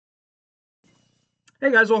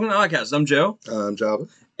Hey guys, welcome to the podcast. I'm Joe. I'm Java.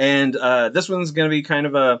 And this one's going to be kind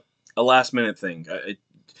of a last minute thing.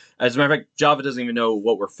 As a matter of fact, Java doesn't even know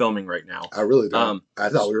what we're filming right now. I really don't. I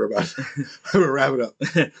thought we were about to wrap it up.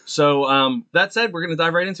 So that said, we're going to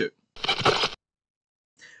dive right into it.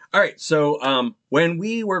 All right. So when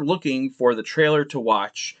we were looking for the trailer to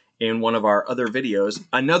watch in one of our other videos,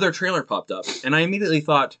 another trailer popped up. And I immediately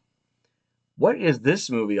thought, what is this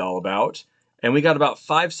movie all about? And we got about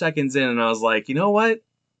 5 seconds in, and I was like, you know what?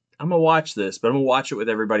 I'm going to watch this, but I'm going to watch it with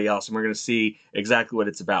everybody else, and we're going to see exactly what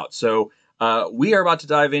it's about. So we are about to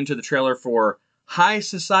dive into the trailer for High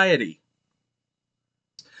Society.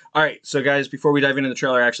 All right, so guys, before we dive into the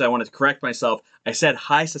trailer, actually, I wanted to correct myself. I said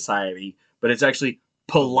High Society, but it's actually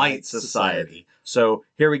Polite Society. So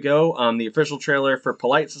here we go. The official trailer for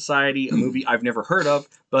Polite Society, a movie I've never heard of,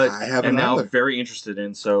 but I haven't am now either. very interested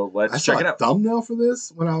in. So let's check it out. I saw a thumbnail for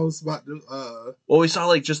this when I was about to. Well, we saw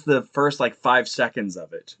like just the first like 5 seconds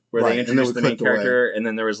of it, where they introduced the main character, and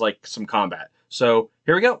then there was like some combat. So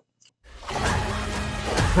here we go.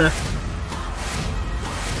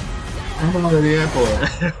 I'm already in for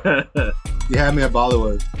it. You had me at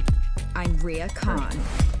Bollywood. I'm Rhea Khan.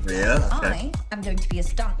 Rhea? Okay. I am going to be a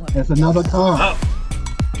stunt woman. It's another Khan. Oh,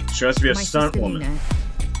 she wants to be a stunt woman. Lena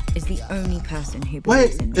is the only person who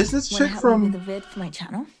Wait, believes in me. is this chick from? The vid for my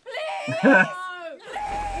channel?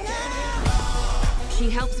 She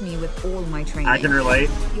helps me with all my training. I can relate.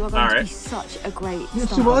 You are going All to right. be such a great Yeah,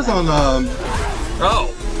 star. she was on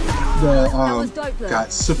Oh, the got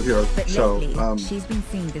superhero But show. lately, she's been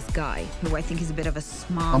seeing this guy who I think is a bit of a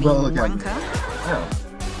smarmy Umbrella Academy. wanker. oh.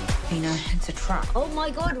 Lena, it's a trap. Oh my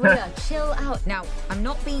god, Rhea, chill out. Now, I'm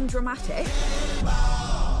not being dramatic.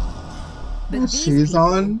 But And these she's people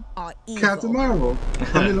on are evil. Captain Marvel.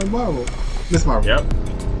 I mean, on Marvel. Miss Marvel. Yep.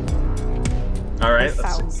 All right. I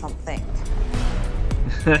found something.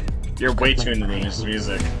 You're way too into this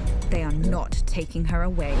music. They are not taking her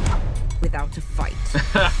away without a fight.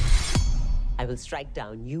 I will strike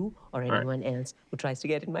down you or anyone else who tries to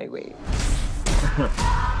get in my way.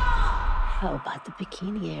 How about the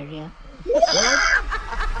bikini area?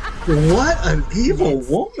 What an evil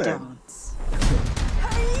woman. Dance.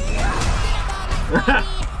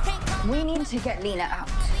 We need to get Lena out.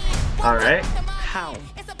 All right. How?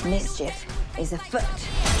 Mischief is afoot.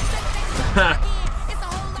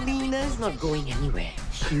 Lena's not going anywhere.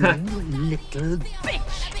 You little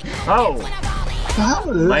bitch. Oh, How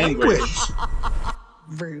Language.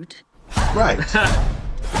 Rude. Right.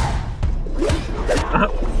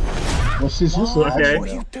 Well, she's used to Okay.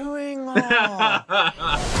 action now. Doing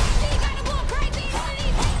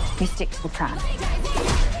We stick to the plan.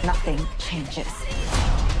 Nothing changes.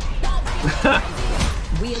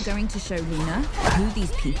 We are going to show Lena who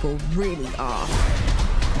these people really are.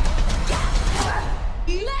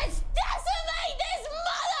 Let's decimate this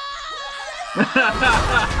mother!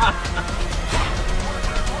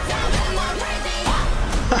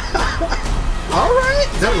 All right.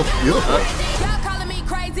 That was beautiful. Y'all calling me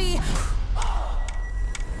crazy.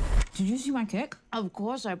 Did you see my kick? Of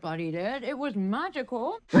course I bloody did. It was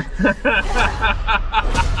magical.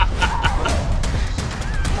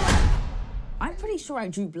 I'm pretty sure I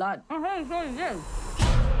drew blood. Where the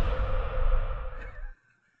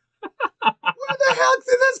hell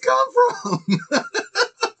did this come from?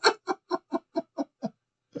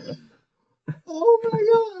 Oh my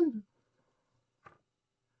god.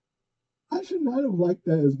 I should not have liked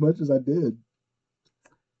that as much as I did.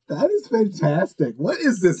 That is fantastic. What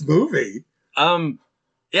is this movie?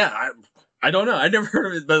 Yeah. I don't know. I never heard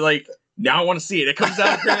of it, but like now I want to see it. It comes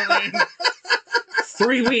out apparently in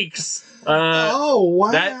 3 weeks. Oh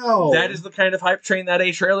wow. That is the kind of hype train that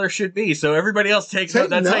a trailer should be. So everybody else takes note.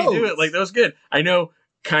 That's how you do it. Like that was good. I know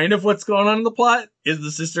kind of what's going on in the plot. Is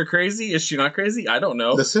the sister crazy? Is she not crazy? I don't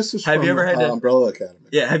know. The sisters Have from you ever had to, Umbrella Academy.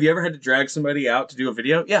 Yeah, have you ever had to drag somebody out to do a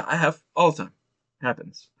video? Yeah, I have all the time.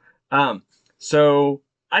 Happens. So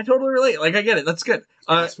I totally relate. Like I get it. That's good.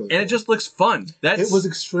 That's really and cool. it just looks fun. It was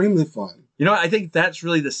extremely fun. You know, I think that's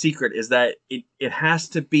really the secret is that it has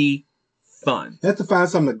to be fun. You have to find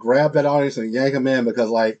something to grab that audience and yank them in because,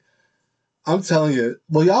 like, I'm telling you,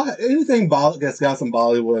 well, y'all, anything that's got some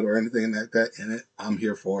Bollywood or anything like that in it, I'm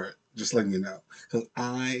here for it. Just letting you know. Because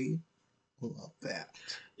I love that.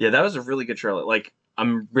 Yeah, that was a really good trailer. Like,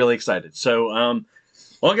 I'm really excited. So,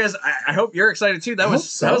 well, guys, I hope you're excited too. That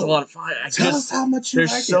was a lot of fun. Tell us how much you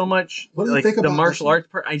there's like so it. much What do you like think the about martial this one? arts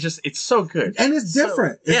part. It's so good. And it's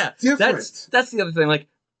different. It's different. That's the other thing. Like,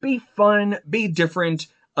 be fun, be different.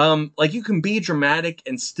 Like you can be dramatic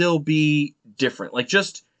and still be different. Like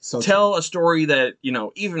just tell a story that, you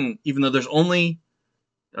know, even though there's only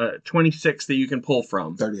 26 that you can pull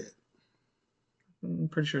from. 38. I'm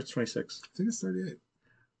pretty sure it's 26. I think it's 38.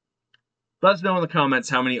 Let us know in the comments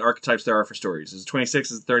how many archetypes there are for stories. Is it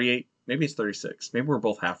 26? Is it 38? Maybe it's 36. Maybe we're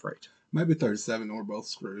both half right. Might be 37 or we're both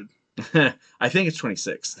screwed. I think it's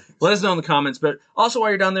 26. Let us know in the comments. But also while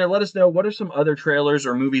you're down there, let us know what are some other trailers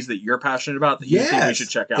or movies that you're passionate about that you think we should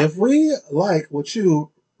check out. If we like what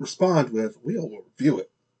you respond with, we'll review it.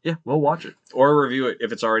 Yeah, we'll watch it. Or review it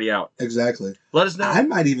if it's already out. Exactly. Let us know. I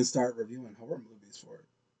might even start reviewing horror movies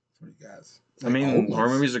for you guys. Like, I mean, horror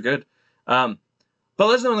movies are good. But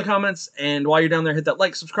let us know in the comments. And while you're down there, hit that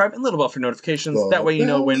like, subscribe, and little bell for notifications. That way you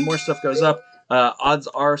know when more stuff goes up. Odds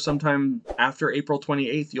are sometime after April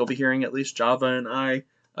 28th, you'll be hearing at least Java and I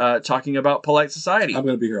talking about Polite Society. I'm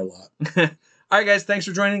going to be here a lot. All right, guys. Thanks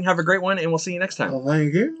for joining. Have a great one, and we'll see you next time.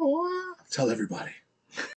 Thank you. Tell everybody.